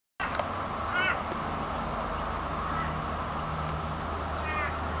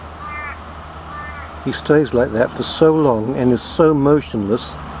he stays like that for so long and is so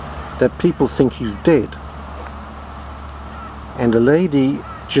motionless that people think he's dead. And a lady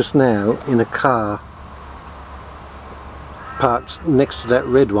just now in a car parked next to that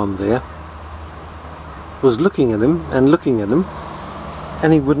red one there was looking at him and looking at him,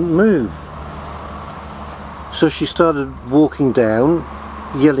 and he wouldn't move. So she started walking down,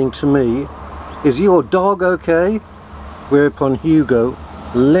 yelling to me, "Is your dog okay?" Whereupon Hugo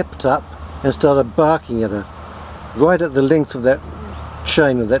leapt up and started barking at her, right at the length of that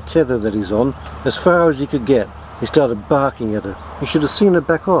chain, of that tether that he's on, as far as he could get. He started barking at her. You should have seen her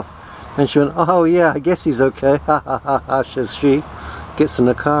back off. And she went, "Oh yeah, I guess he's okay, ha ha ha ha," says she, gets in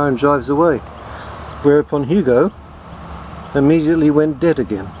the car and drives away. Whereupon Hugo immediately went dead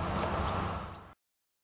again.